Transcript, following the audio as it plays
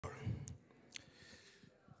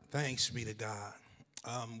Thanks be to God.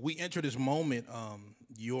 We enter this moment,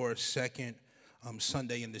 your second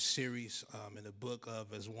Sunday in the series, in the book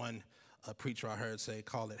of, as one preacher I heard say,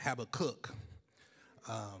 call it Habakkuk.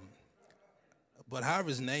 But however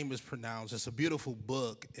his name is pronounced, it's a beautiful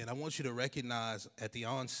book, and I want you to recognize at the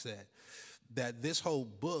onset that this whole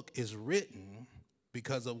book is written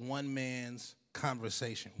because of one man's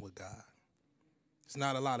conversation with God. It's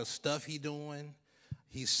not a lot of stuff he's doing.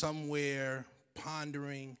 He's somewhere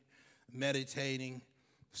pondering, meditating,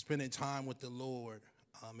 spending time with the Lord,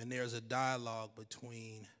 and there's a dialogue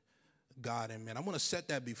between God and man. I want to set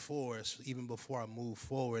that before us, even before I move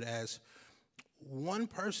forward, as one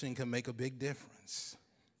person can make a big difference.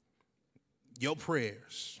 Your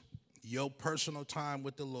prayers, your personal time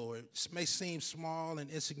with the Lord may seem small and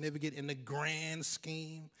insignificant in the grand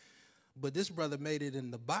scheme, but this brother made it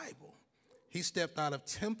in the Bible. He stepped out of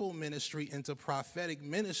temple ministry into prophetic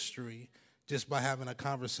ministry just by having a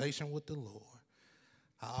conversation with the Lord.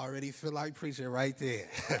 I already feel like preaching right there.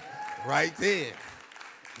 Right there.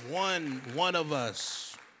 One of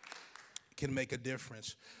us can make a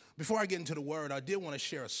difference. Before I get into the word, I did want to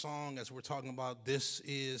share a song as we're talking about this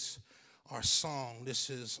is our song. This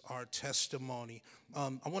is our testimony.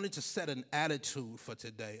 I wanted to set an attitude for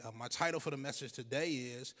today. My title for the message today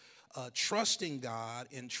is Trusting God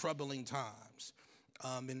in Troubling Times.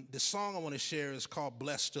 And the song I want to share is called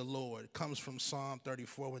Bless the Lord. It comes from Psalm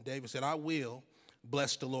 34 when David said, I will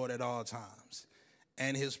bless the Lord at all times,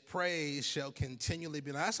 and his praise shall continually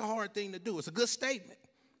be. Now, that's a hard thing to do. It's a good statement.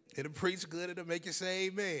 It'll preach good. It'll make you say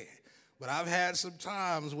amen. But I've had some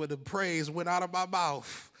times where the praise went out of my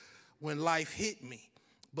mouth when life hit me.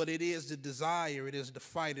 But it is the desire, it is the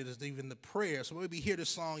fight, it is even the prayer. So maybe hear the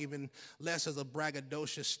song even less as a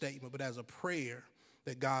braggadocious statement, but as a prayer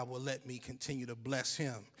that God will let me continue to bless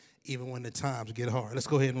him even when the times get hard. Let's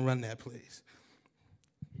go ahead and run that, please.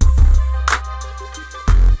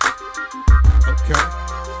 Okay.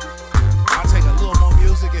 I'll take a little more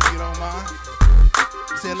music if you don't mind.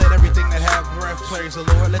 Say, let everything that have breath praise the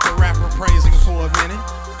Lord. Let the rapper praise him for a minute.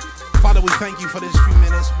 Father, we thank you for this few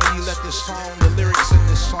minutes. May you let this song, the lyrics in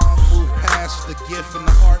this song, move past the gift and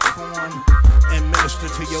the art form and minister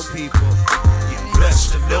to your people. You bless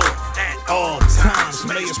the Lord at all times.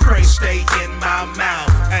 May his praise stay in my mouth.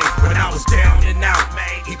 Hey, when I was down and out,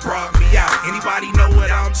 man, he brought me out. Anybody know what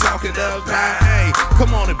I'm talking about? Hey,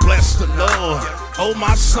 come on and bless the Lord. Oh,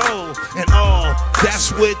 my soul and all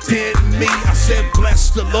that's within me. I said,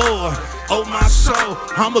 bless the Lord. Oh, my soul,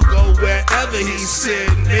 I'ma go wherever he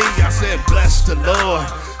send me. I said, bless the Lord.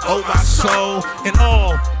 Oh, my soul and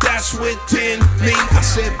all that's within me. I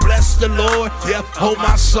said, bless the Lord. Yep, oh,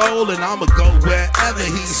 my soul, and I'ma go wherever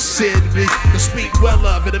he send me. To speak well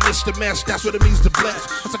of in the midst of mess, that's what it means to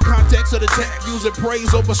bless. That's the context of the text, using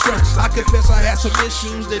praise over stress. I confess I had some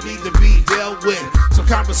issues that need to be dealt with. Some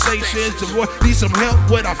conversations, need some help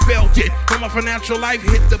when I felt it. When my financial life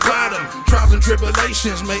hit the bottom, trials and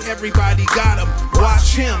tribulations, may everybody got him.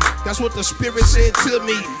 Watch him, that's what the Spirit said to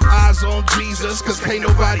me. Eyes on Jesus, cause can't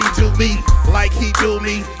nobody do me like he do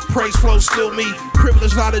me. Praise flows through me.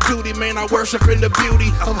 Privilege, not a duty, man. I worship in the beauty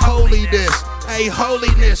of holiness. Hey,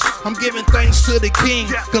 holiness, I'm giving thanks to the King,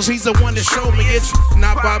 cause he's the one that showed me it's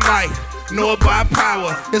not by might nor by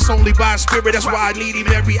power, it's only by Spirit. That's why I need him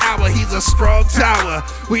every hour. He's a strong tower.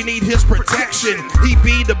 We need his protection. He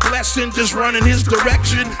be the blessing, just running his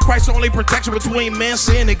direction. Christ's only protection between man,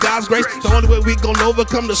 sin, and God's grace. The only way we gonna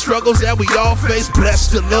overcome the struggles that we all face. Bless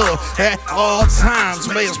the Lord at all times.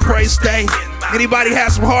 May his praise stay. Anybody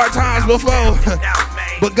had some hard times before?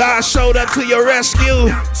 But God showed up to your rescue.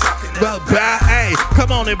 But hey,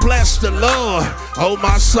 come on and bless the Lord. Oh,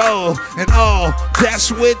 my soul and all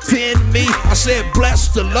that's within me. I said,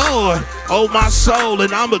 bless the Lord. Oh, my soul,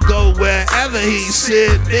 and I'ma go wherever he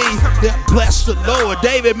sent me. Yeah, bless the Lord.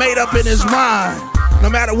 David made up in his mind, no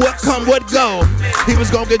matter what come, what go, he was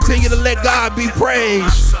gonna continue to let God be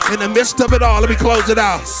praised in the midst of it all. Let me close it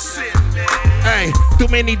out. Hey, through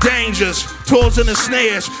many dangers, toils and the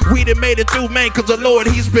snares, we done made it through, man, cause the Lord,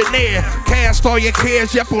 he's been there. Cast all your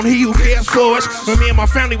cares, yep, on he who cares for us. When me and my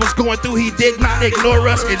family was going through, he did not ignore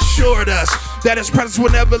us, ensured us that his presence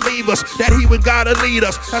would never leave us, that he would God to lead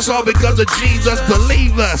us. That's all because of Jesus.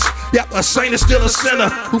 Believe us. Yep, a saint is still a sinner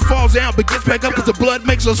who falls down but gets back up because the blood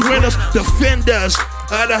makes us winners. Defend us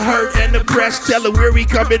of the hurt and the press. Tell the weary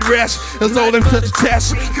come and rest. It's all in the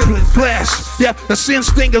test. Flesh. Yeah, the sin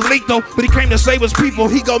sting is lethal, but he came to save his people.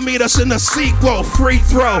 He gon' meet us in the sequel. Free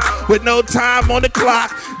throw with no time on the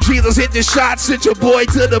clock. Jesus hit the shot, sent your boy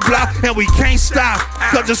to the block, and we can't stop,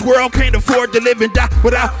 cause this world can't afford to live and die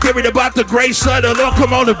without hearing about the grace of the Lord.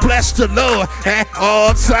 Come on and bless the Lord at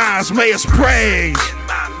all times. May his praise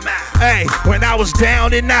Hey, when I was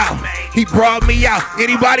down and out, he brought me out.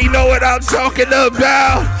 Anybody know what I'm talking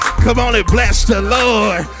about? Come on and bless the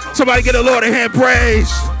Lord. Somebody get the Lord a hand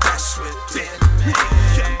praise.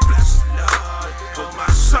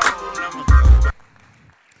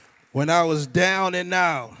 When I was down and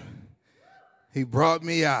out, he brought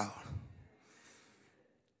me out.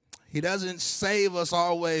 He doesn't save us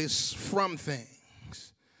always from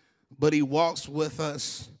things, but he walks with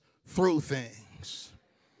us through things.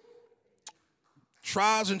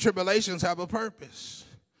 Trials and tribulations have a purpose.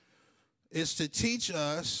 It's to teach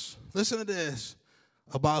us, listen to this,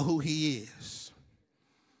 about who he is.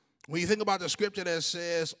 When you think about the scripture that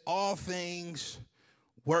says all things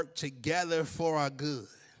work together for our good,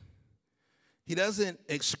 he doesn't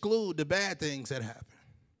exclude the bad things that happen.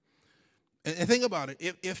 And think about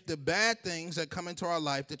it. If the bad things that come into our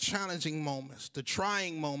life, the challenging moments, the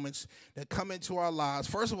trying moments that come into our lives,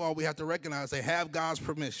 first of all, we have to recognize they have God's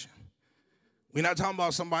permission. We're not talking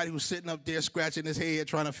about somebody who's sitting up there scratching his head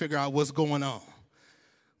trying to figure out what's going on.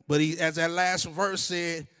 But he, as that last verse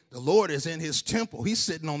said, the Lord is in his temple. He's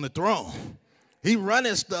sitting on the throne. He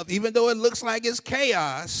running stuff, even though it looks like it's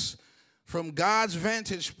chaos. From God's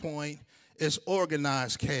vantage point, it's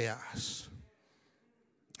organized chaos.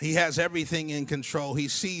 He has everything in control. He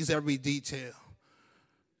sees every detail.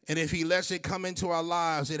 And if he lets it come into our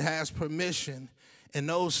lives, it has permission. And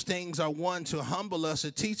those things are one to humble us,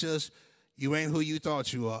 to teach us, you ain't who you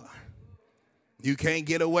thought you are. You can't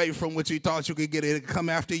get away from what you thought you could get. It'll come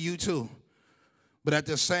after you too. But at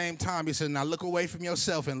the same time, he said, now look away from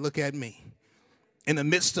yourself and look at me. In the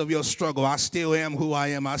midst of your struggle, I still am who I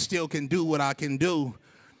am. I still can do what I can do.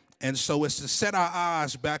 And so it's to set our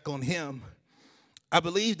eyes back on him. I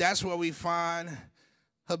believe that's where we find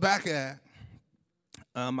Habakkuk at.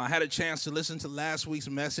 I had a chance to listen to last week's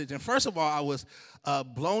message. And first of all, I was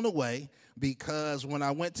blown away because when I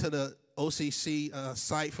went to the OCC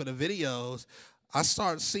site for the videos, I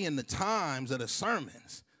started seeing the times of the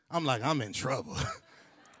sermons. I'm like, I'm in trouble.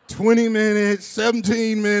 20 minutes,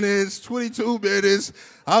 17 minutes, 22 minutes.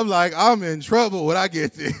 I'm like, I'm in trouble when I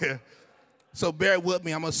get there. So bear with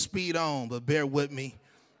me. I'm going to speed on, but bear with me.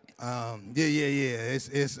 But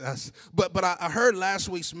I heard last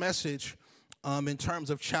week's message in terms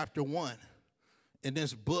of chapter 1. And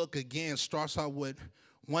this book, again, starts out with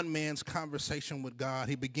one man's conversation with God.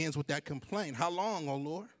 He begins with that complaint. How long, oh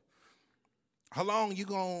Lord? How long you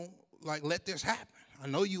going to let this happen? I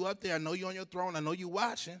know you up there. I know you on your throne. I know you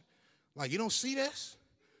watching. Like, you don't see this?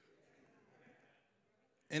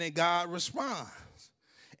 And then God responds.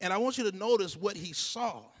 And I want you to notice what he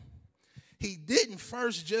saw. He didn't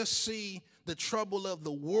first just see the trouble of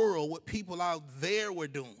the world, what people out there were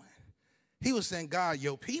doing. He was saying, God,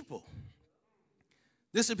 your people.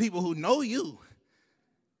 This is people who know you.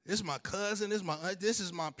 This is my cousin, this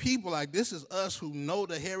is my people. Like, this is us who know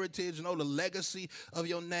the heritage, know the legacy of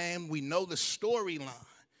your name. We know the storyline,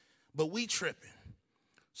 but we tripping.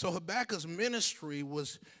 So Habakkuk's ministry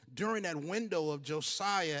was during that window of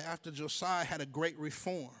Josiah, after Josiah had a great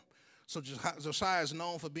reform. So Josiah is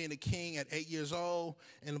known for being a king at 8 years old,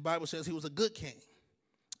 and the Bible says he was a good king.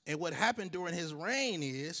 And what happened during his reign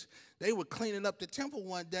is they were cleaning up the temple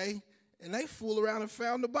one day, and they fooled around and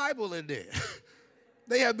found the Bible in there.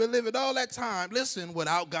 They had been living all that time, listen,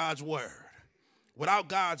 without God's word, without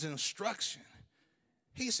God's instruction.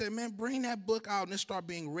 He said, man, bring that book out, and it started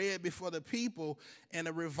being read before the people, and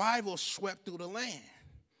a revival swept through the land.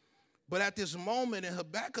 But at this moment in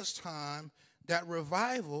Habakkuk's time, that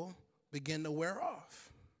revival begin to wear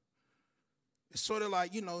off. It's sort of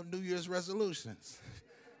like, New Year's resolutions.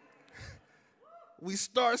 We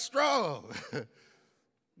start strong.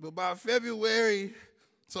 But by February,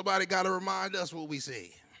 somebody got to remind us what we said.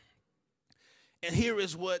 And here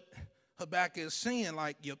is what Habakkuk is saying,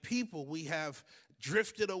 like, your people, we have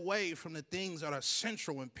drifted away from the things that are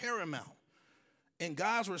central and paramount. And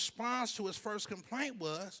God's response to his first complaint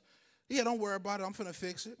was, yeah, don't worry about it. I'm finna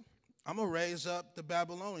fix it. I'm going to raise up the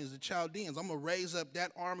Babylonians, the Chaldeans. I'm going to raise up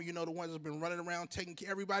that army, the ones that's been running around taking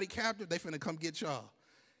everybody captive. They finna come get y'all.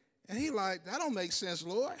 And he like, that don't make sense,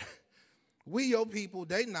 Lord. We your people,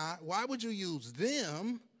 they not. Why would you use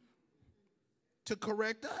them to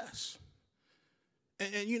correct us?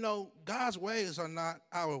 And God's ways are not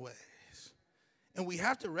our ways. And we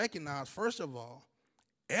have to recognize, first of all,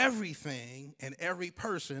 everything and every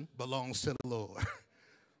person belongs to the Lord.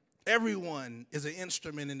 Everyone is an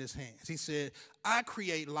instrument in his hands. He said, I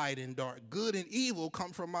create light and dark. Good and evil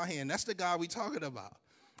come from my hand. That's the God we're talking about.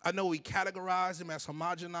 I know we categorize him as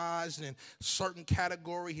homogenized in certain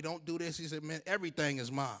category. He don't do this. He said, man, everything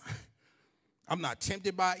is mine. I'm not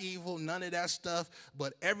tempted by evil, none of that stuff,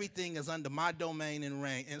 but everything is under my domain and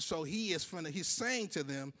reign. And so he's saying to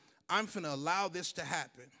them, I'm finna allow this to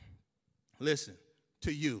happen. Listen,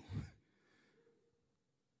 to you.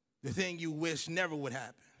 The thing you wish never would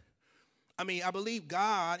happen. I mean, I believe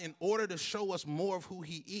God, in order to show us more of who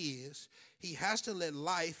he is, he has to let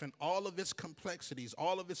life and all of its complexities,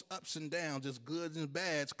 all of its ups and downs, its goods and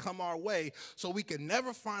bads come our way so we can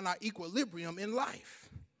never find our equilibrium in life.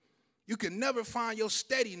 You can never find your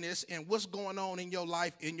steadiness in what's going on in your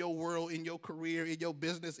life, in your world, in your career, in your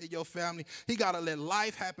business, in your family. He got to let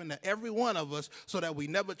life happen to every one of us so that we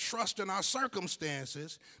never trust in our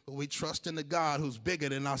circumstances, but we trust in the God who's bigger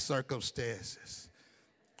than our circumstances.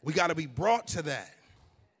 We got to be brought to that.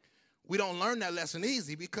 We don't learn that lesson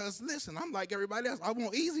easy because, listen, I'm like everybody else. I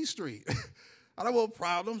want easy street. I don't want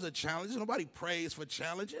problems or challenges. Nobody prays for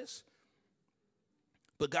challenges.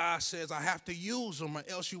 But God says I have to use them or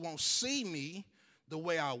else you won't see me the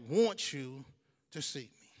way I want you to see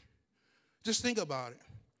me. Just think about it.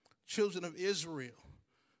 Children of Israel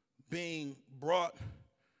being brought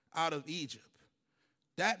out of Egypt.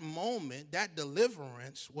 That moment, that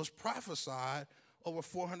deliverance was prophesied over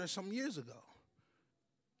 400 some years ago.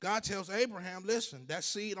 God tells Abraham, listen, that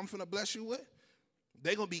seed I'm finna bless you with,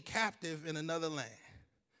 they're going to be captive in another land.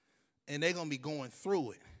 And they're going to be going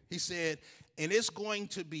through it. He said, and it's going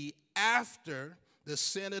to be after the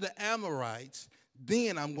sin of the Amorites,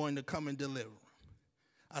 then I'm going to come and deliver them.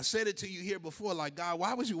 I said it to you here before, like, God,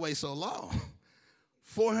 why would you wait so long?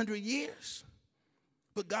 400 years.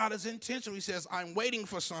 But God is intentional. He says, I'm waiting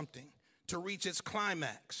for something to reach its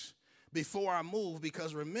climax before I move,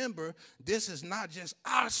 because remember, this is not just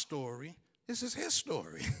our story, this is his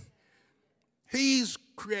story. He's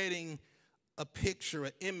creating a picture,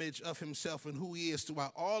 an image of himself and who he is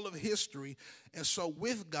throughout all of history. And so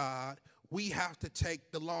with God, we have to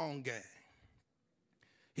take the long game.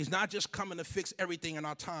 He's not just coming to fix everything in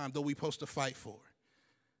our time, though we're supposed to fight for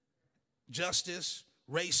it. Justice,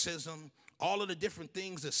 racism, all of the different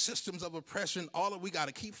things, the systems of oppression, we got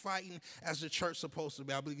to keep fighting as the church supposed to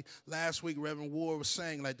be. I believe last week Reverend Ward was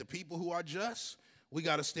saying, like, the people who are just, we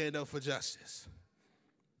got to stand up for justice.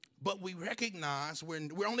 But we recognize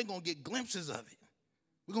we're only going to get glimpses of it.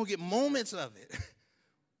 We're going to get moments of it.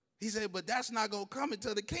 He said, but that's not going to come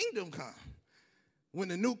until the kingdom comes. When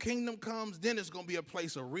the new kingdom comes, then it's going to be a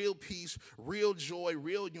place of real peace, real joy,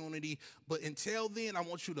 real unity. But until then, I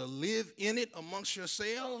want you to live in it amongst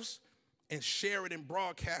yourselves and share it and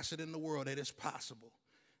broadcast it in the world that it's possible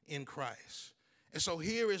in Christ. And so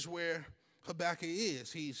here is where Habakkuk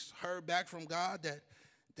is. He's heard back from God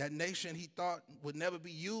that nation he thought would never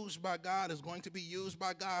be used by God is going to be used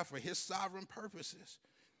by God for his sovereign purposes.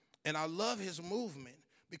 And I love his movement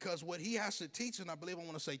because what he has to teach, and I believe I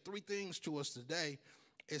want to say three things to us today,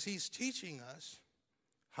 is he's teaching us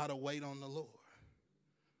how to wait on the Lord.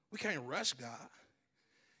 We can't rush God.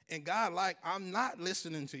 And God, like, I'm not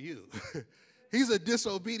listening to you. He's a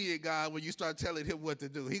disobedient God when you start telling him what to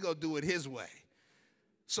do. He's going to do it his way.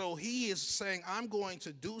 So he is saying, I'm going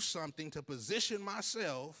to do something to position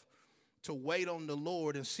myself to wait on the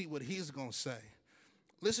Lord and see what he's going to say.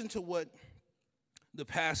 Listen to what the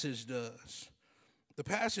passage does. The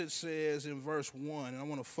passage says in verse 1, and I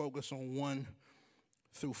want to focus on 1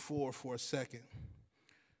 through 4 for a second.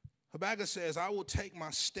 Habakkuk says, I will take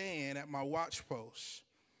my stand at my watchpost,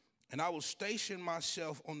 and I will station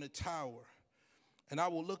myself on the tower, and I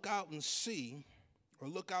will look out to see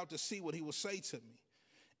what he will say to me,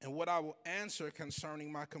 and what I will answer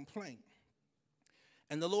concerning my complaint.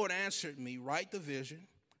 And the Lord answered me, write the vision,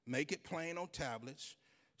 make it plain on tablets,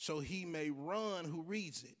 so he may run who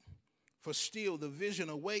reads it. For still the vision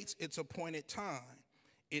awaits its appointed time.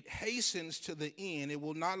 It hastens to the end. It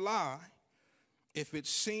will not lie. If it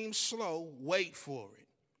seems slow, wait for it.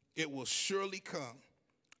 It will surely come.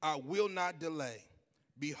 I will not delay.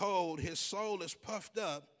 Behold, his soul is puffed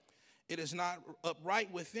up. It is not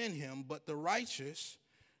upright within him, but the righteous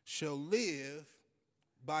shall live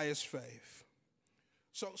by his faith.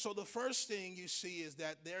 So the first thing you see is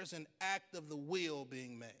that there's an act of the will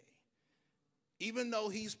being made. Even though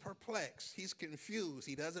he's perplexed, he's confused,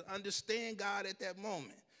 he doesn't understand God at that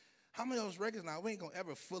moment. How many of us recognize we ain't going to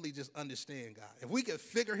ever fully just understand God? If we can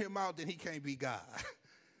figure him out, then he can't be God.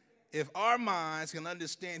 If our minds can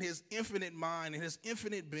understand his infinite mind and his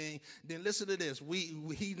infinite being, then listen to this.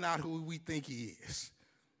 He's not who we think he is.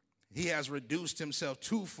 He has reduced himself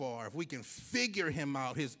too far. If we can figure him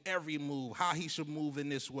out, his every move, how he should move in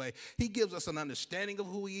this way, he gives us an understanding of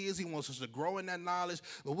who he is. He wants us to grow in that knowledge,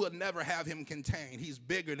 but we'll never have him contained. He's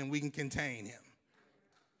bigger than we can contain him.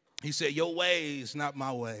 He said, your ways, not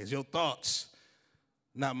my ways. Your thoughts,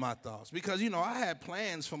 Not my thoughts. Because, I had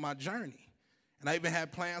plans for my journey. And I even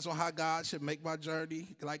had plans on how God should make my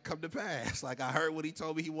journey, come to pass. Like, I heard what he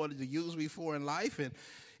told me he wanted to use me for in life. And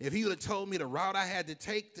if he would have told me the route I had to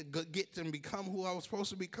take to get to become who I was supposed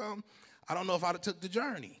to become, I don't know if I'd have took the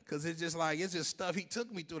journey. Because it's just stuff he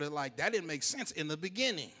took me through that didn't make sense in the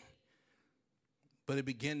beginning. But it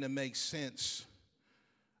began to make sense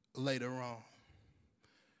later on.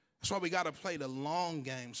 That's why we got to play the long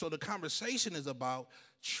game. So the conversation is about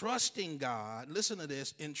trusting God, listen to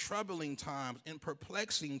this, in troubling times, in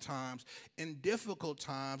perplexing times, in difficult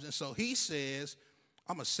times. And so he says,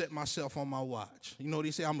 I'm going to set myself on my watch. You know what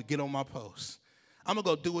he said? I'm going to get on my post. I'm going to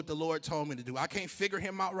go do what the Lord told me to do. I can't figure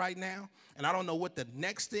him out right now, and I don't know what the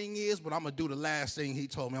next thing is, but I'm going to do the last thing he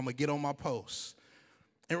told me. I'm going to get on my post.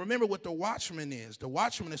 And remember what the watchman is. The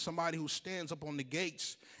watchman is somebody who stands up on the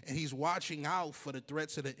gates and he's watching out for the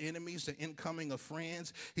threats of the enemies, the incoming of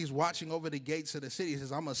friends. He's watching over the gates of the city. He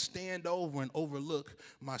says, I'm going to stand over and overlook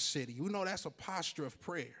my city. You know that's a posture of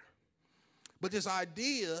prayer. But this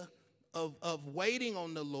idea of waiting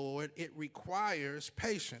on the Lord, it requires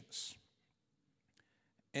patience.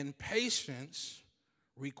 And patience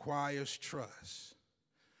requires trust.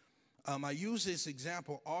 I use this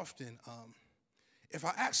example often. If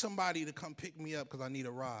I ask somebody to come pick me up because I need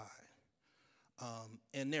a ride,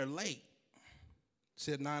 and they're late,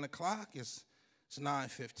 said 9 o'clock, it's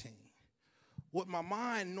 9:15. What my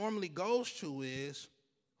mind normally goes to is,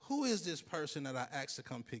 who is this person that I asked to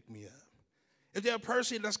come pick me up? If they're a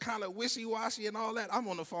person that's kind of wishy-washy and all that, I'm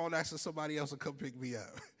on the phone asking somebody else to come pick me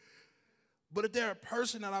up. But if they're a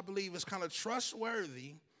person that I believe is kind of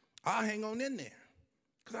trustworthy, I'll hang on in there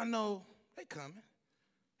because I know they're coming.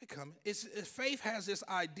 Faith has this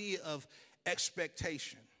idea of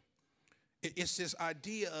expectation. It's this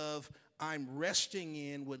idea of I'm resting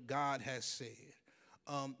in what God has said.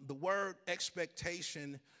 The word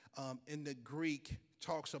expectation in the Greek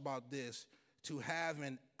talks about this, to have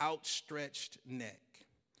an outstretched neck.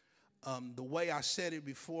 The way I said it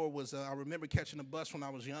before was I remember catching a bus when I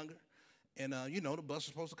was younger, and the bus was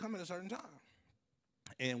supposed to come at a certain time.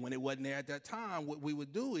 And when it wasn't there at that time, what we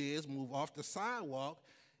would do is move off the sidewalk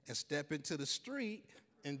and step into the street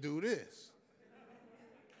and do this.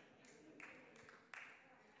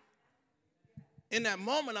 In that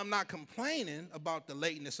moment, I'm not complaining about the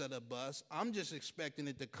lateness of the bus. I'm just expecting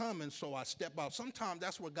it to come, and so I step out. Sometimes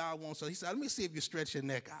that's what God wants. So he said, let me see if you stretch your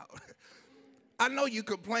neck out. I know you're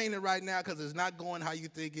complaining right now because it's not going how you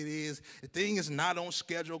think it is. The thing is not on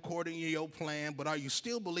schedule according to your plan, but are you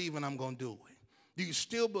still believing I'm going to do it? Do you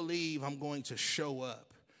still believe I'm going to show up?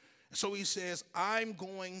 So he says, I'm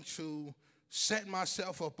going to set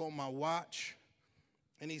myself up on my watch.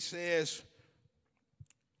 And he says,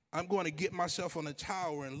 I'm going to get myself on the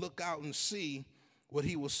tower and look out and see what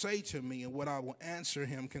he will say to me and what I will answer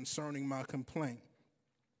him concerning my complaint.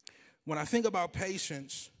 When I think about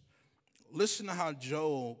patience, listen to how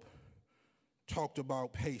Job talked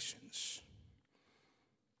about patience.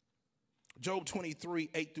 Job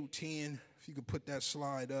 23, 8 through 10. If you could put that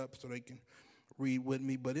slide up so they can read with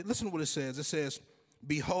me. But listen to what it says. It says,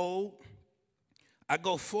 behold, I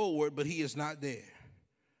go forward, but he is not there.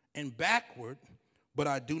 And backward, but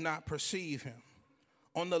I do not perceive him.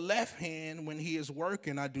 On the left hand, when he is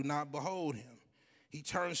working, I do not behold him. He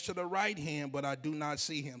turns to the right hand, but I do not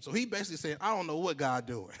see him. So he basically said, I don't know what God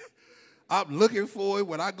doing. I'm looking for it.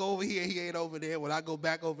 When I go over here, he ain't over there. When I go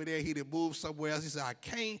back over there, he did move somewhere else. He said, I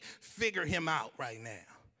can't figure him out right now.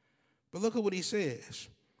 But look at what he says.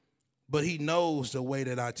 But he knows the way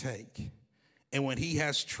that I take. And when he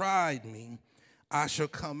has tried me, I shall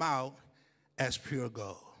come out as pure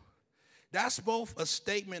gold. That's both a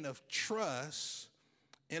statement of trust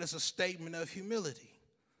and it's a statement of humility.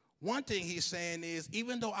 One thing he's saying is,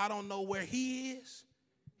 even though I don't know where he is,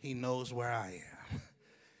 he knows where I am.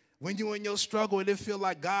 When you're in your struggle and it feel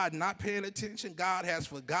like God not paying attention, God has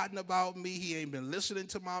forgotten about me, he ain't been listening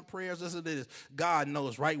to my prayers, listen to this, God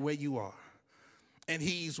knows right where you are. And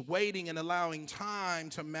he's waiting and allowing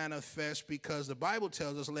time to manifest because the Bible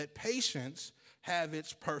tells us, let patience have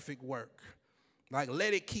its perfect work. Like,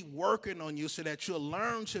 let it keep working on you so that you'll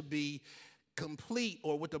learn to be complete,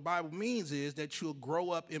 or what the Bible means is that you'll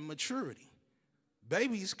grow up in maturity.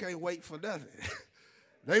 Babies can't wait for nothing.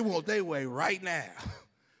 They want their way right now.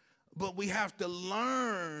 But we have to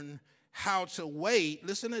learn how to wait.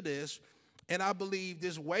 Listen to this. And I believe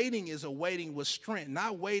this waiting is a waiting with strength,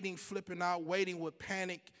 not waiting, flipping out, waiting with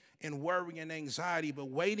panic and worry and anxiety, but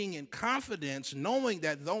waiting in confidence, knowing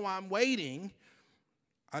that though I'm waiting,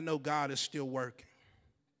 I know God is still working.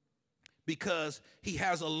 because he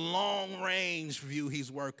has a long-range view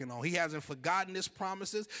he's working on. He hasn't forgotten his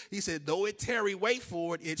promises. He said, though it tarry, wait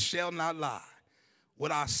for it, it shall not lie.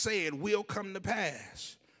 What I said will come to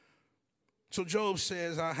pass. So Job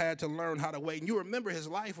says, I had to learn how to wait. And you remember his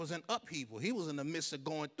life was in upheaval. He was in the midst of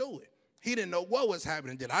going through it. He didn't know what was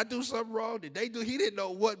happening. Did I do something wrong? Did they do? He didn't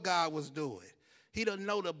know what God was doing. He didn't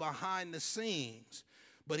know the behind the scenes.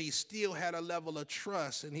 But he still had a level of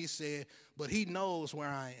trust. And he said, but he knows where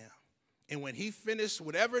I am. And when he finished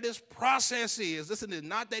whatever this process is, listen, it's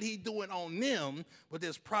not that he's doing on them, but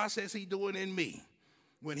this process he's doing in me.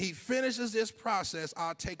 When he finishes this process,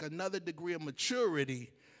 I'll take another degree of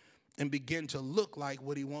maturity and begin to look like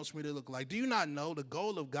what he wants me to look like. Do you not know the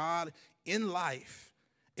goal of God in life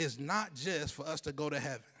is not just for us to go to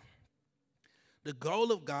heaven? The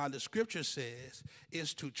goal of God, the scripture says,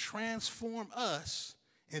 is to transform us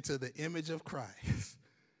into the image of Christ.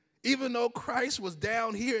 Even though Christ was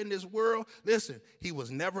down here in this world, listen, he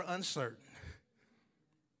was never uncertain.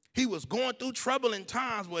 He was going through troubling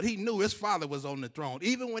times, but he knew his Father was on the throne.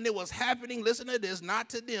 Even when it was happening, listen to this, not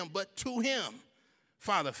to them, but to him.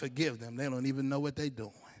 Father, forgive them. They don't even know what they're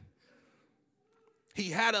doing. He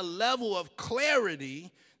had a level of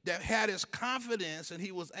clarity that had his confidence, and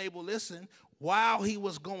he was able, listen, while he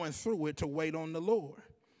was going through it, to wait on the Lord.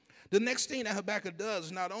 The next thing that Habakkuk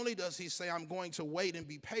does, not only does he say, I'm going to wait and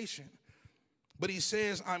be patient, but he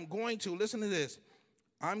says, I'm going to, listen to this,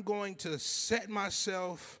 I'm going to set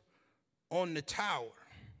myself on the tower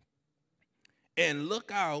and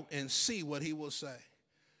look out and see what he will say.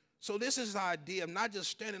 So this is the idea of not just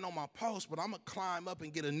standing on my post, but I'm going to climb up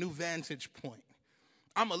and get a new vantage point.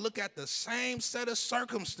 I'm going to look at the same set of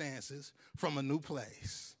circumstances from a new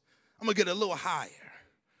place. I'm going to get a little higher.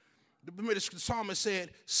 The psalmist said,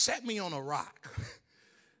 set me on a rock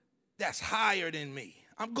that's higher than me.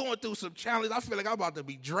 I'm going through some challenges. I feel like I'm about to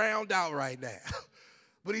be drowned out right now.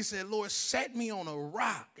 But he said, Lord, set me on a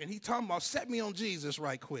rock. And he talking about set me on Jesus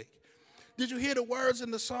right quick. Did you hear the words in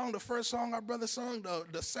the song, the first song our brother sung,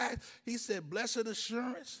 the sax? He said, blessed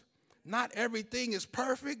assurance, not everything is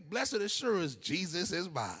perfect. Blessed assurance, Jesus is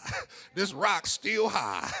mine. This rock's still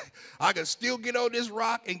high. I can still get on this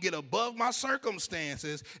rock and get above my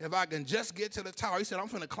circumstances if I can just get to the tower. He said, I'm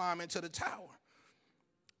going to climb into the tower,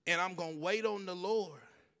 and I'm going to wait on the Lord.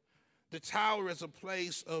 The tower is a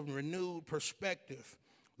place of renewed perspective.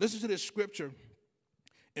 Listen to this scripture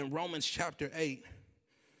in Romans chapter 8.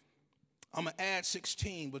 I'm going to add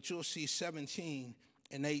 16, but you'll see 17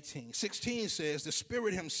 and 18. 16 says, the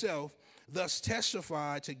Spirit himself thus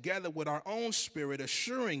testified together with our own spirit,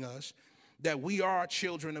 assuring us that we are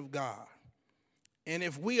children of God. And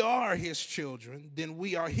if we are his children, then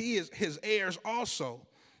we are his heirs also,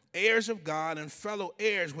 heirs of God and fellow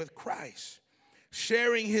heirs with Christ,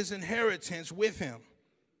 sharing his inheritance with him.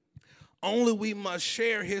 Only we must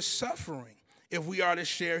share his suffering if we are to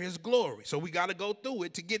share his glory. So we got to go through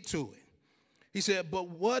it to get to it. He said, but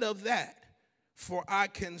what of that? For I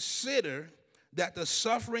consider that the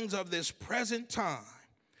sufferings of this present time,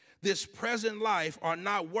 this present life, are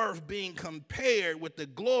not worth being compared with the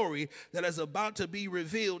glory that is about to be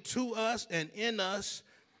revealed to us and in us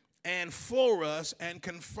and for us and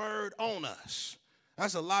conferred on us.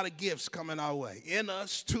 That's a lot of gifts coming our way. In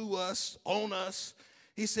us, to us, on us.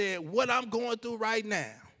 He said, what I'm going through right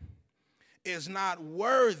now is not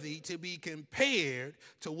worthy to be compared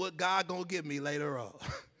to what God going to give me later on.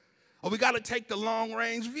 We got to take the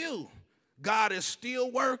long-range view. God is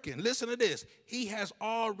still working. Listen to this. He has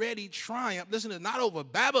already triumphed. Listen to this, not over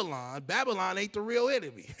Babylon. Babylon ain't the real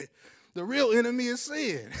enemy. The real enemy is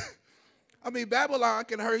sin. I mean, Babylon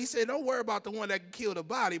can hurt. He said, don't worry about the one that can kill the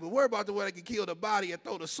body, but worry about the one that can kill the body and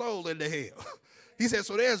throw the soul into hell. He said,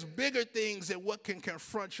 so there's bigger things than what can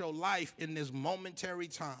confront your life in this momentary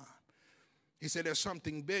time. He said, there's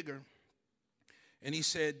something bigger. And he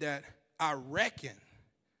said that I reckon.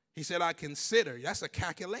 He said, I consider. That's a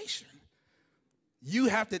calculation. You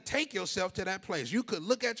have to take yourself to that place. You could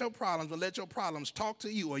look at your problems and let your problems talk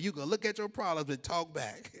to you, or you could look at your problems and talk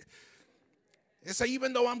back. And say,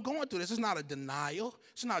 even though I'm going through this, it's not a denial.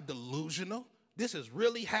 It's not delusional. This is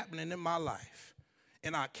really happening in my life.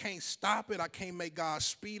 And I can't stop it. I can't make God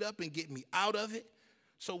speed up and get me out of it.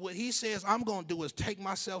 So what he says I'm going to do is take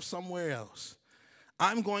myself somewhere else.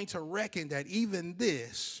 I'm going to reckon that even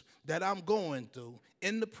this that I'm going through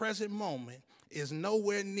in the present moment is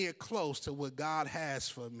nowhere near close to what God has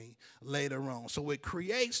for me later on. So it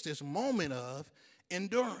creates this moment of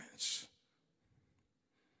endurance.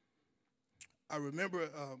 I remember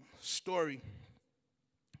a story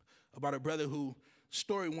about a brother who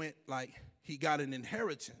story went like he got an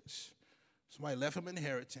inheritance. Somebody left him an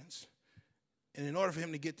inheritance. And in order for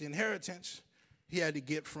him to get the inheritance, he had to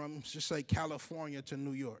get from, just say, California to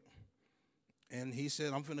New York. And he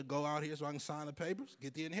said, I'm going to go out here so I can sign the papers,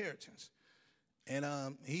 get the inheritance. And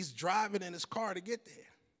he's driving in his car to get there.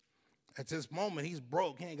 At this moment, he's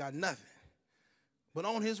broke. He ain't got nothing. But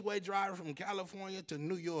on his way driving from California to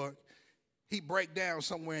New York, he break down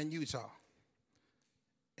somewhere in Utah.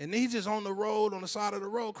 And he's just on the road, on the side of the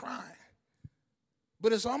road, crying.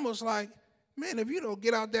 But it's almost like, man, if you don't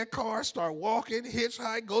get out that car, start walking,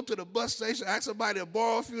 hitchhike, go to the bus station, ask somebody to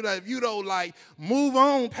borrow a few, if you don't, like, move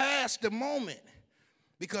on past the moment,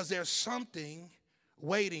 because there's something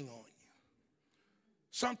waiting on you.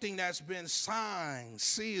 Something that's been signed,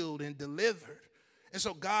 sealed, and delivered. And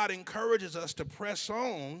so God encourages us to press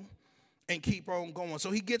on and keep on going.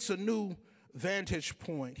 So he gets a new vantage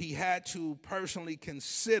point. He had to personally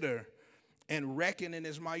consider and reckon in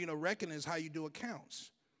his mind. You know, reckon is how you do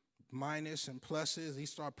accounts. Minus and pluses. He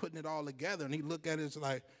started putting it all together, and he looked at it as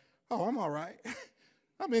like, oh, I'm all right.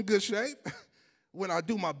 I'm in good shape. When I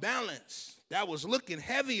do my balance, that was looking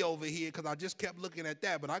heavy over here because I just kept looking at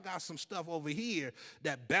that. But I got some stuff over here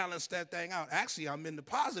that balanced that thing out. Actually, I'm in the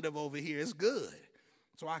positive over here. It's good.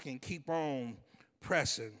 So I can keep on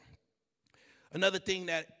pressing. Another thing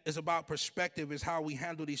that is about perspective is how we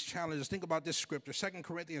handle these challenges. Think about this scripture, 2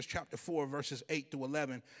 Corinthians chapter 4, verses 8 through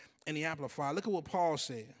 11 in the Amplified. Look at what Paul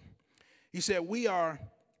said. He said, we are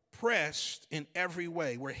pressed in every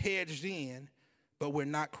way. We're hedged in, but we're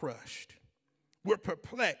not crushed. We're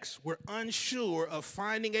perplexed. We're unsure of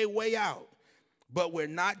finding a way out, but we're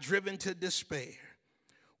not driven to despair.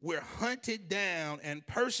 We're hunted down and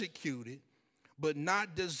persecuted, but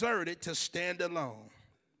not deserted to stand alone.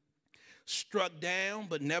 Struck down,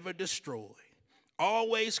 but never destroyed.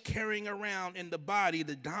 Always carrying around in the body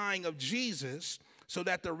the dying of Jesus, so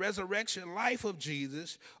that the resurrection life of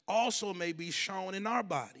Jesus also may be shown in our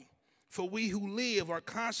body. For we who live are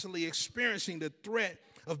constantly experiencing the threat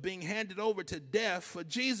of being handed over to death for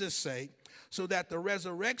Jesus' sake, so that the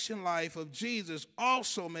resurrection life of Jesus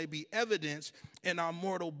also may be evidenced in our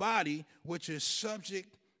mortal body, which is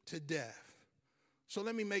subject to death. So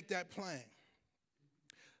let me make that plain.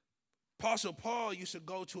 Apostle Paul used to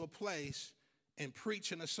go to a place and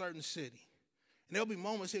preach in a certain city. And there'll be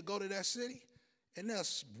moments he'll go to that city, and they'll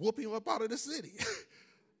whoop him up out of the city.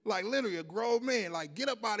 Like literally a grown man, like, get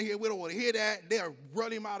up out of here. We don't want to hear that. They'll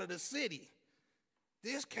run him out of the city.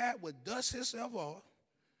 This cat would dust himself off,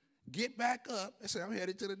 get back up, and say, I'm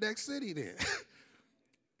headed to the next city then.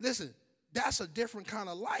 Listen, that's a different kind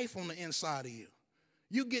of life on the inside of you.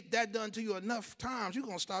 You get that done to you enough times, you're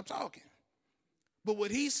going to stop talking. But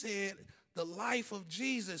what he said, the life of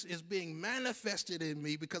Jesus is being manifested in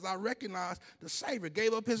me because I recognize the Savior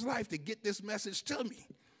gave up his life to get this message to me.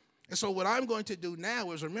 And so what I'm going to do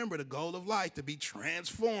now is remember the goal of life, to be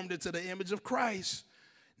transformed into the image of Christ.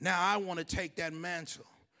 Now I want to take that mantle,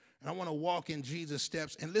 and I want to walk in Jesus'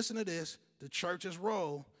 steps. And listen to this, the church's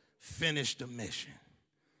role, finish the mission.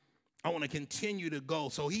 I want to continue to go.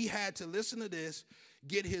 So he had to, listen to this,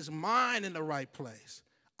 get his mind in the right place.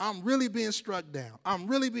 I'm really being struck down. I'm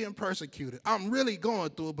really being persecuted. I'm really going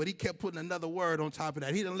through it, but he kept putting another word on top of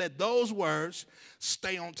that. He didn't let those words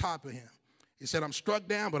stay on top of him. He said, I'm struck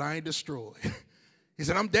down, but I ain't destroyed. He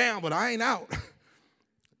said, I'm down, but I ain't out.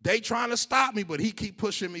 They trying to stop me, but he keep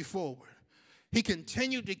pushing me forward. He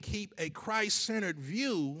continued to keep a Christ-centered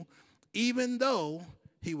view even though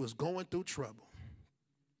he was going through trouble.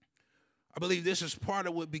 I believe this is part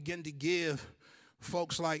of what began to give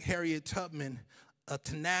folks like Harriet Tubman a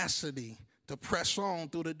tenacity to press on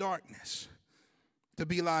through the darkness. To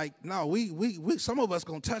be like, no, we some of us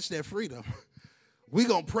going to touch that freedom. We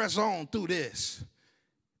going to press on through this.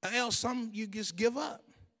 Or else some you just give up.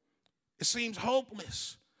 It seems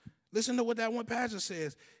hopeless. Listen to what that one pastor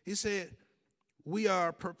says. He said, we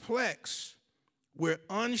are perplexed. We're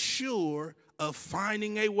unsure of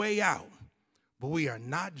finding a way out, but we are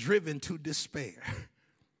not driven to despair.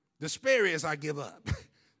 Despair is I give up.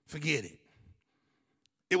 Forget it.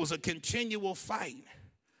 It was a continual fight.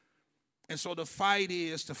 And so the fight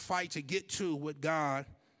is to fight to get to what God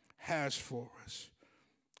has for us.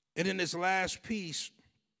 And in this last piece,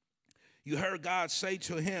 you heard God say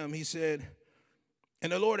to him, he said,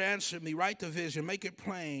 and the Lord answered me, write the vision, make it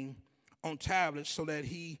plain on tablets so that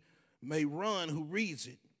he may run who reads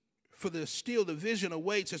it. For still the vision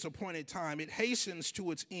awaits its appointed time. It hastens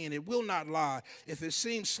to its end. It will not lie. If it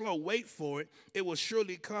seems slow, wait for it. It will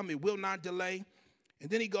surely come. It will not delay. And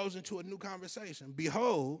then he goes into a new conversation.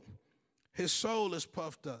 Behold, his soul is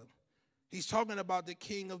puffed up. He's talking about the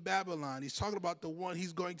king of Babylon. He's talking about the one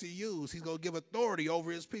he's going to use. He's going to give authority over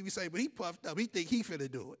his people. He say, but he puffed up. He think he finna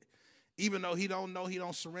do it. Even though he don't know, he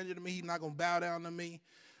don't surrender to me, he's not going to bow down to me.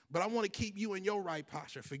 But I want to keep you in your right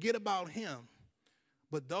posture. Forget about him.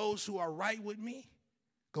 But those who are right with me,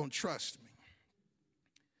 going to trust me.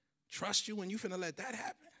 Trust you when you finna let that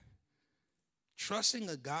happen. Trusting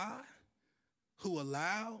a God who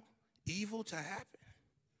allowed evil to happen.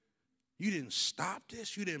 You didn't stop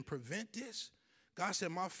this. You didn't prevent this. God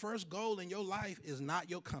said, my first goal in your life is not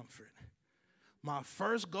your comfort. My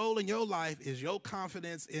first goal in your life is your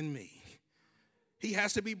confidence in me. He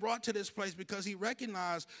has to be brought to this place because he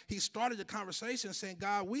recognized, he started the conversation saying,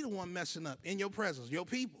 God, we the one messing up in your presence, your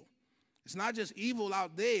people. It's not just evil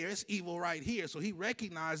out there, it's evil right here. So he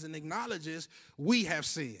recognizes and acknowledges we have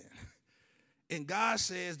sinned. And God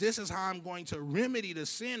says, this is how I'm going to remedy the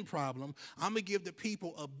sin problem. I'm going to give the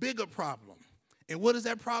people a bigger problem. And what is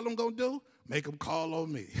that problem going to do? Make them call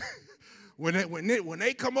on me. When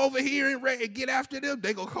they come over here and get after them,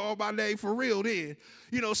 they going to call my name for real then.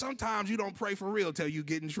 You know, sometimes you don't pray for real till you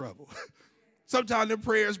get in trouble. Sometimes the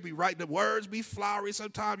prayers be right, the words be flowery.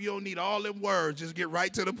 Sometimes you don't need all them words. Just get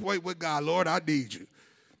right to the point with God. Lord, I need you.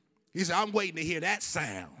 He said, I'm waiting to hear that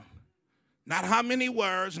sound. Not how many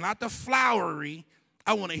words, not the flowery.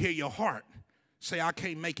 I want to hear your heart say, I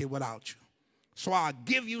can't make it without you. So I'll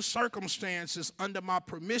give you circumstances under my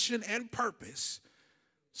permission and purpose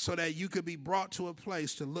so that you could be brought to a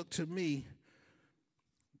place to look to me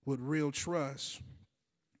with real trust.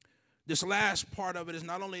 This last part of it is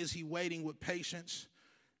not only is he waiting with patience,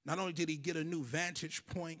 not only did he get a new vantage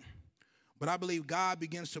point, but I believe God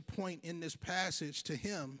begins to point in this passage to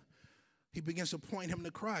him. He begins to point him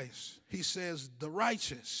to Christ. He says, the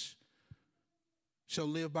righteous shall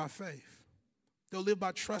live by faith. They'll live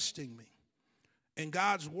by trusting me. And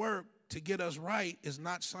God's work to get us right is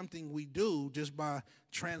not something we do just by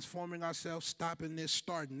transforming ourselves, stopping this,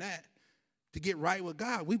 starting that. To get right with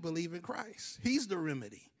God, we believe in Christ. He's the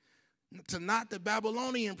remedy to not the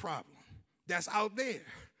Babylonian problem that's out there,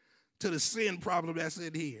 to the sin problem that's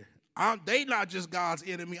in here. They not just God's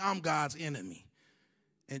enemy, I'm God's enemy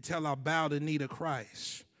until I bow the knee to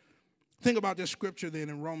Christ. Think about this scripture then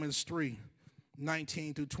in Romans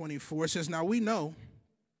 3:19 through 24. It says, now we know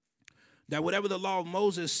that whatever the law of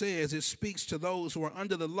Moses says, it speaks to those who are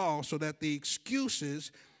under the law so that the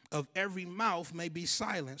excuses of every mouth may be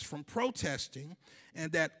silenced from protesting,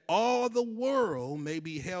 and that all the world may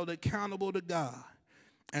be held accountable to God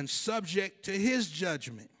and subject to his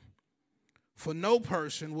judgment. For no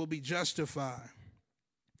person will be justified,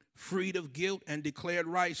 freed of guilt, and declared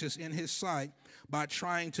righteous in his sight by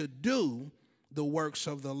trying to do the works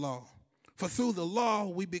of the law. For through the law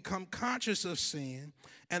we become conscious of sin,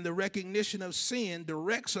 and the recognition of sin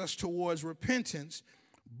directs us towards repentance,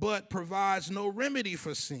 but provides no remedy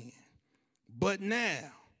for sin. But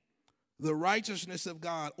now, the righteousness of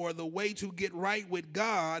God, or the way to get right with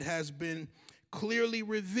God, has been clearly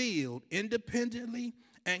revealed independently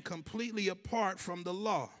and completely apart from the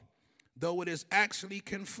law, though it is actually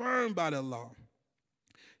confirmed by the law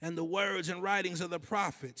and the words and writings of the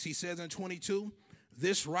prophets. He says in 22,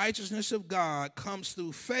 this righteousness of God comes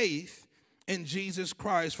through faith in Jesus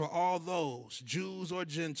Christ for all those, Jews or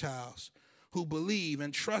Gentiles, who believe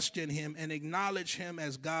and trust in him and acknowledge him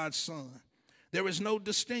as God's son. There is no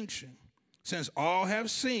distinction, since all have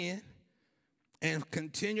sinned and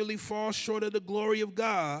continually fall short of the glory of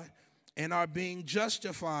God and are being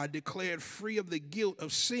justified, declared free of the guilt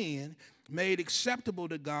of sin, made acceptable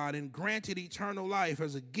to God, and granted eternal life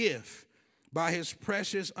as a gift by his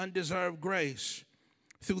precious undeserved grace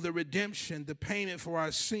through the redemption, the payment for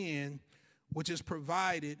our sin, which is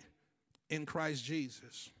provided in Christ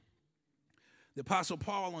Jesus. The Apostle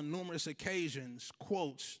Paul on numerous occasions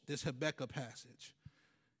quotes this Habakkuk passage,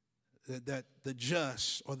 that the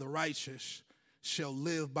just or the righteous shall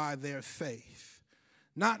live by their faith.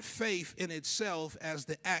 Not faith in itself as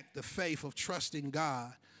the act of faith of trusting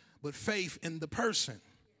God, but faith in the person.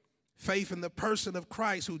 Faith in the person of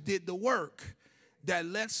Christ who did the work that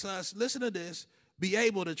lets us, listen to this, be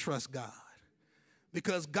able to trust God.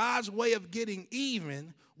 Because God's way of getting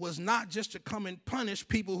even was not just to come and punish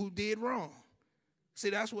people who did wrong. See,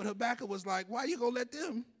 that's what Habakkuk was like. Why you going to let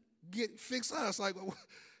them fix us? Like,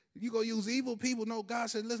 you going to use evil people? No, God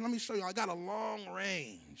said, listen, let me show you. I got a long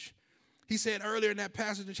range. He said earlier in that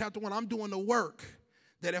passage in chapter 1, I'm doing the work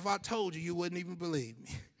that if I told you, you wouldn't even believe me.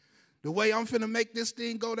 The way I'm finna make this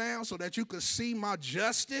thing go down so that you could see my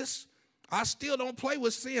justice, I still don't play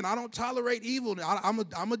with sin. I don't tolerate evil. I'm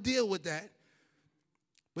going to deal with that.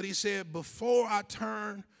 But he said, before I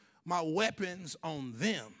turn my weapons on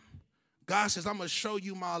them, God says, I'm going to show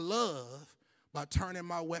you my love by turning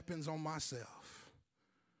my weapons on myself.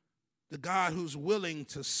 The God who's willing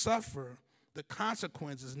to suffer the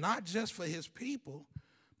consequences, not just for his people,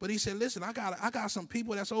 but he said, listen, I got some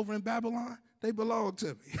people that's over in Babylon. They belong to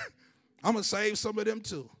me. I'm going to save some of them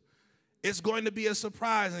too. It's going to be a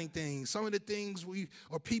surprising thing. Some of the things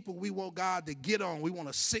people we want God to get on, we want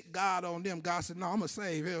to sick God on them. God said, no, I'm going to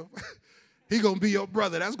save him. He's going to be your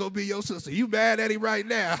brother. That's going to be your sister. You mad at him right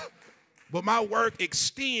now. But my work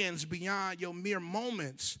extends beyond your mere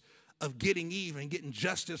moments of getting even, getting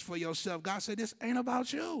justice for yourself. God said, this ain't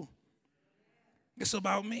about you. It's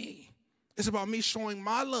about me. It's about me showing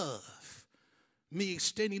my love, me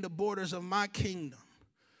extending the borders of my kingdom.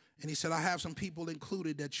 And he said, I have some people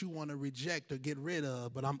included that you want to reject or get rid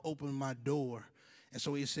of, but I'm opening my door. And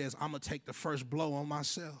so he says, I'm going to take the first blow on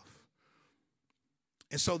myself.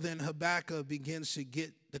 And so then Habakkuk begins to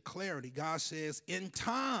get the clarity. God says, in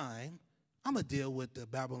time, I'm going to deal with the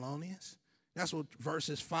Babylonians. That's what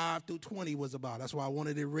verses 5 through 20 was about. That's why I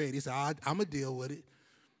wanted it read. He said, I'm going to deal with it.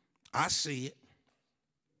 I see it.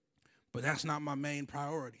 But that's not my main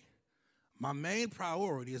priority. My main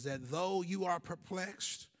priority is that though you are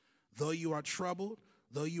perplexed, though you are troubled,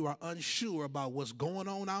 though you are unsure about what's going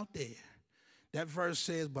on out there, that verse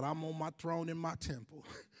says, but I'm on my throne in my temple.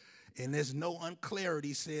 And there's no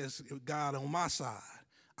unclarity, says God, on my side.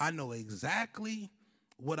 I know exactly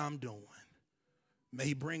what I'm doing. May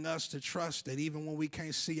he bring us to trust that even when we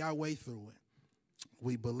can't see our way through it,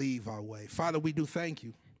 we believe our way. Father, we do thank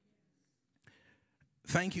you.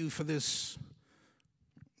 Thank you for this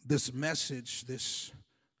message, this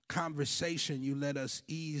conversation you let us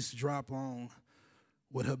eavesdrop on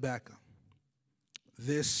with Habakkuk.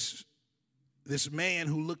 This man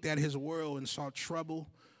who looked at his world and saw trouble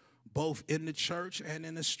both in the church and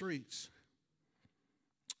in the streets.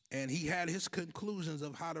 And he had his conclusions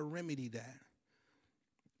of how to remedy that.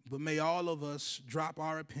 But may all of us drop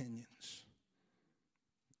our opinions,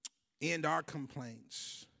 end our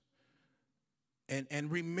complaints,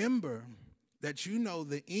 and remember that you know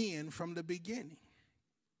the end from the beginning.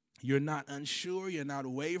 You're not unsure, you're not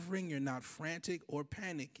wavering, you're not frantic or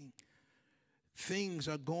panicking. Things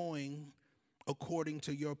are going according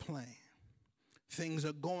to your plan. Things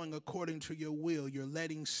are going according to your will. You're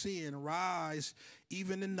letting sin rise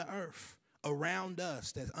even in the earth around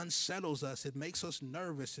us that unsettles us. It makes us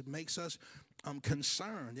nervous. It makes us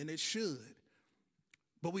concerned, and it should.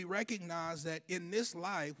 But we recognize that in this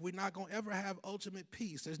life, we're not going to ever have ultimate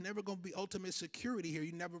peace. There's never going to be ultimate security here.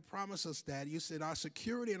 You never promised us that. You said our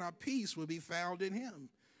security and our peace will be found in him.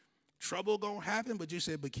 Trouble going to happen, but you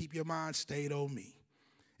said, but keep your mind stayed on me,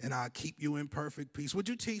 and I'll keep you in perfect peace. Would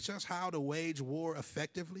you teach us how to wage war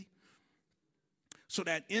effectively so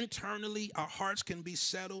that internally our hearts can be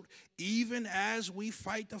settled, even as we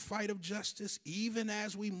fight the fight of justice, even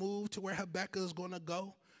as we move to where Habakkuk is going to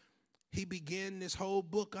go? He began this whole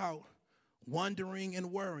book out wondering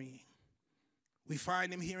and worrying. We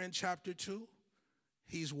find him here in chapter 2.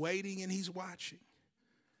 He's waiting and he's watching.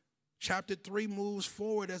 Chapter 3 moves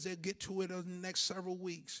forward as they get to it in the next several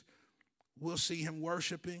weeks. We'll see him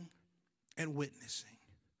worshiping and witnessing.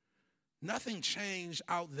 Nothing changed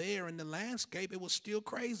out there in the landscape. It was still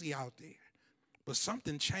crazy out there. But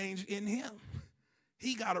something changed in him.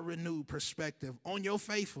 He got a renewed perspective on your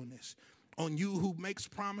faithfulness, on you who makes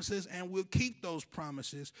promises and will keep those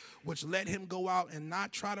promises, which let him go out and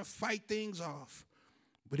not try to fight things off.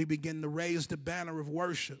 But he began to raise the banner of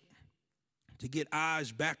worship to get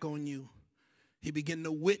eyes back on you. He began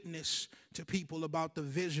to witness to people about the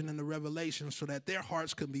vision and the revelation so that their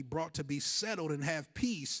hearts could be brought to be settled and have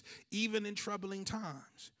peace, even in troubling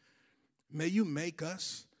times. May you make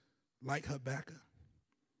us like Habakkuk.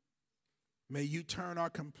 May you turn our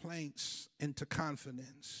complaints into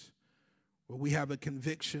confidence, where we have a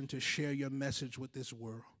conviction to share your message with this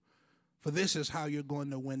world. For this is how you're going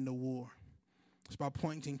to win the war. It's by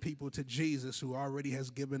pointing people to Jesus, who already has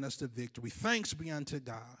given us the victory. Thanks be unto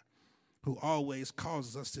God, who always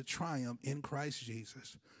causes us to triumph in Christ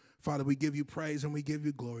Jesus. Father, we give you praise and we give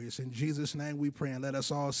you glory. It's in Jesus' name we pray, and let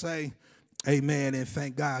us all say amen and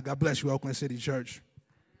thank God. God bless you, Oakland City Church.